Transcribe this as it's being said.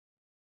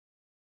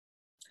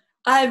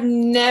I've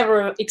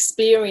never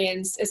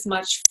experienced as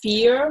much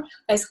fear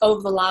as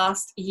over the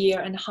last year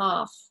and a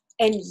half.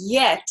 And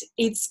yet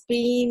it's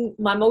been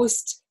my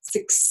most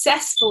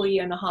successful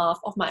year and a half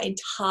of my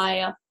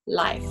entire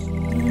life.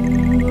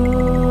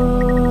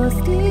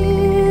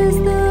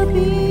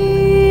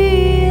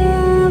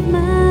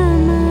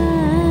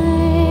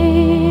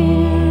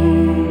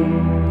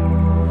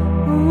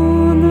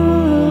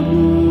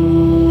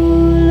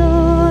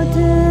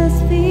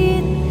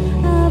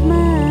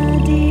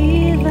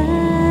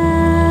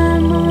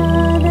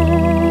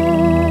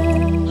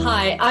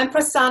 I'm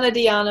Prasanna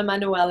Diana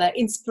Manuela,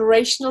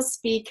 inspirational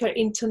speaker,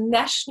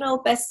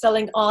 international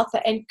best-selling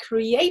author, and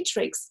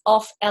creatrix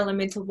of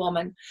Elemental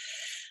Woman.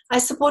 I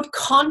support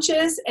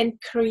conscious and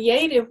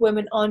creative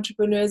women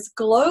entrepreneurs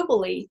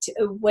globally to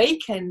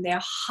awaken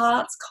their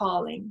heart's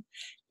calling,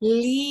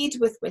 lead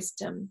with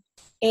wisdom,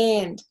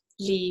 and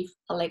leave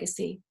a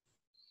legacy.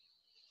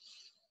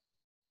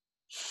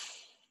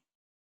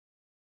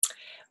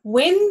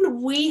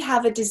 When we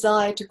have a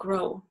desire to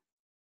grow,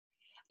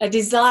 a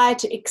desire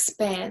to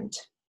expand,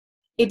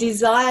 a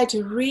desire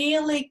to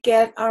really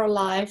get our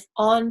life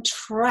on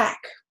track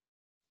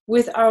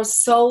with our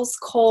soul's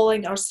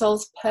calling, our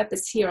soul's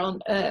purpose here on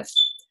earth,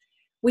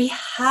 we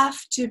have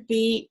to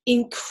be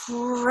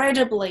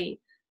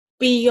incredibly,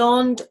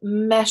 beyond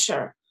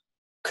measure,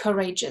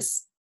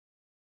 courageous.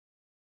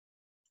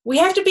 We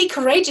have to be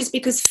courageous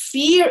because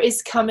fear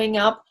is coming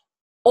up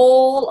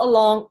all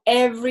along,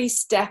 every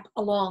step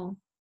along.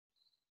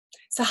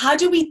 So how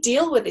do we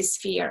deal with this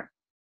fear?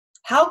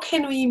 How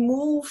can we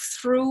move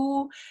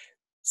through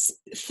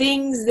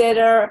things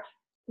that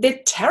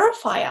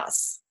terrify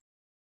us?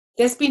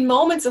 There's been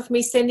moments of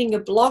me sending a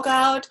blog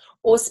out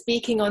or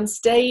speaking on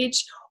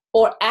stage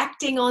or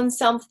acting on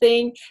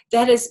something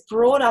that has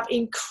brought up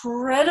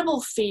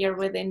incredible fear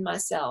within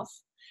myself.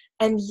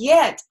 And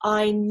yet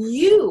I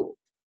knew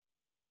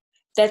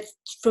that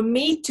for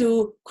me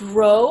to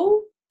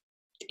grow,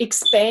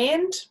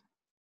 expand,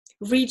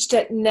 reach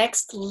that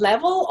next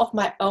level of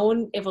my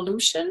own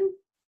evolution,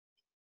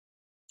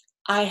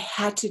 I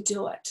had to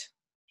do it.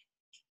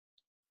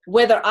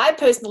 Whether I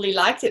personally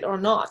liked it or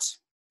not,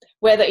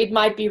 whether it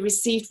might be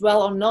received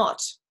well or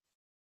not,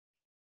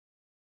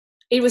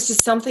 it was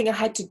just something I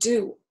had to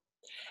do.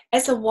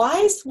 As a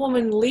wise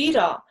woman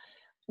leader,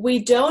 we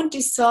don't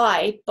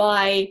decide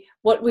by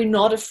what we're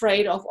not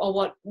afraid of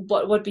or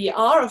what we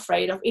are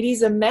afraid of. It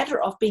is a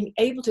matter of being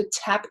able to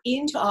tap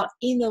into our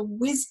inner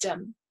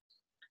wisdom,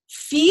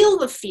 feel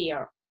the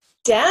fear,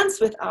 dance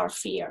with our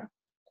fear,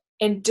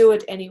 and do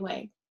it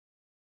anyway.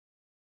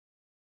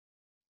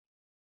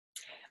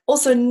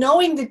 Also,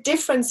 knowing the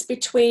difference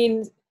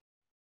between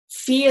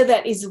fear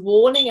that is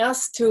warning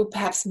us to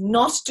perhaps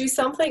not do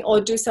something or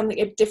do something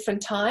at a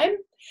different time,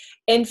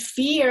 and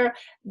fear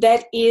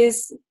that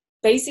is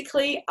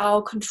basically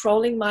our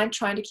controlling mind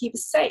trying to keep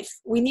us safe.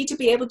 We need to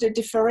be able to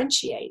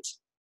differentiate.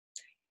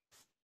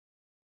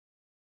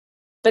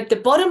 But the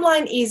bottom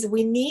line is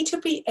we need to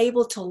be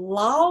able to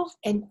love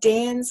and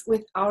dance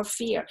with our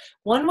fear.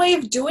 One way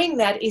of doing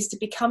that is to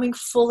becoming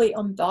fully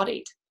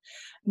embodied.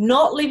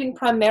 Not living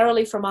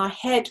primarily from our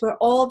head where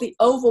all the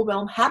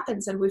overwhelm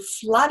happens and we're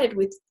flooded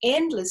with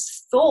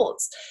endless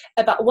thoughts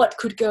about what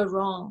could go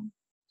wrong,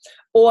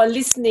 or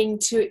listening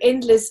to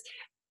endless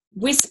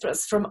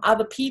whispers from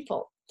other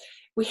people.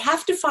 We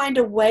have to find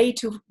a way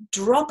to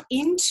drop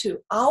into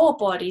our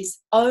body's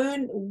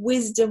own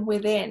wisdom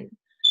within.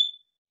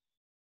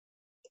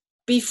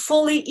 Be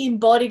fully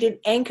embodied and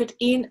anchored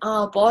in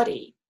our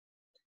body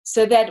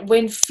so that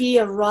when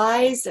fear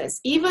rises,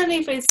 even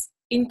if it's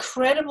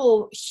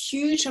incredible,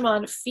 huge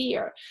amount of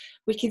fear,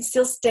 we can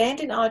still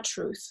stand in our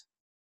truth.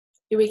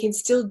 We can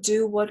still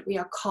do what we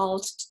are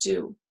called to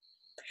do.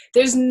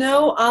 There's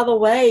no other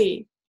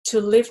way to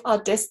live our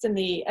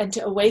destiny and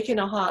to awaken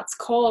our heart's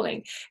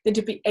calling than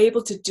to be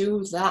able to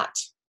do that.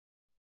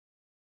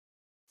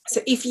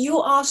 So if you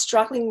are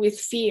struggling with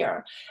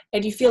fear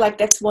and you feel like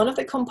that's one of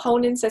the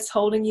components that's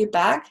holding you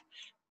back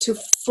to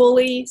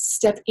fully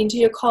step into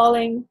your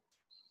calling,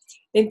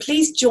 then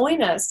please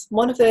join us,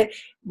 one of the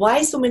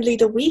Wise Woman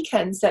Leader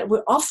weekends that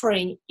we're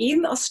offering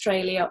in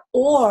Australia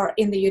or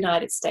in the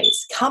United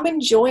States. Come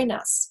and join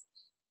us.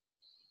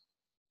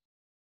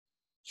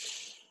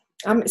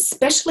 I'm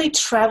especially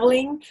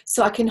traveling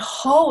so I can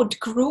hold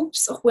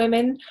groups of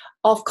women,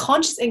 of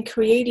conscious and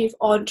creative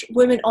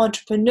women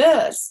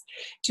entrepreneurs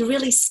to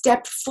really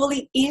step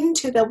fully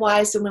into their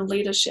Wise Woman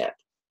leadership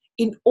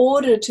in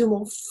order to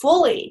more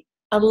fully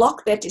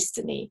unlock their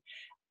destiny,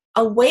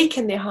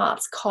 awaken their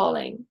heart's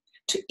calling,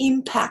 to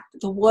impact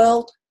the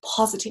world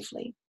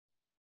positively.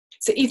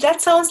 So if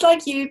that sounds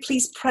like you,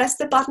 please press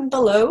the button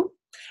below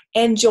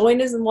and join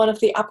us in one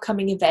of the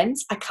upcoming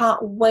events. I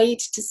can't wait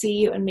to see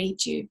you and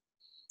meet you.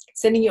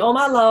 Sending you all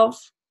my love.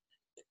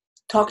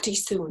 Talk to you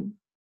soon.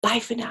 Bye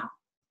for now.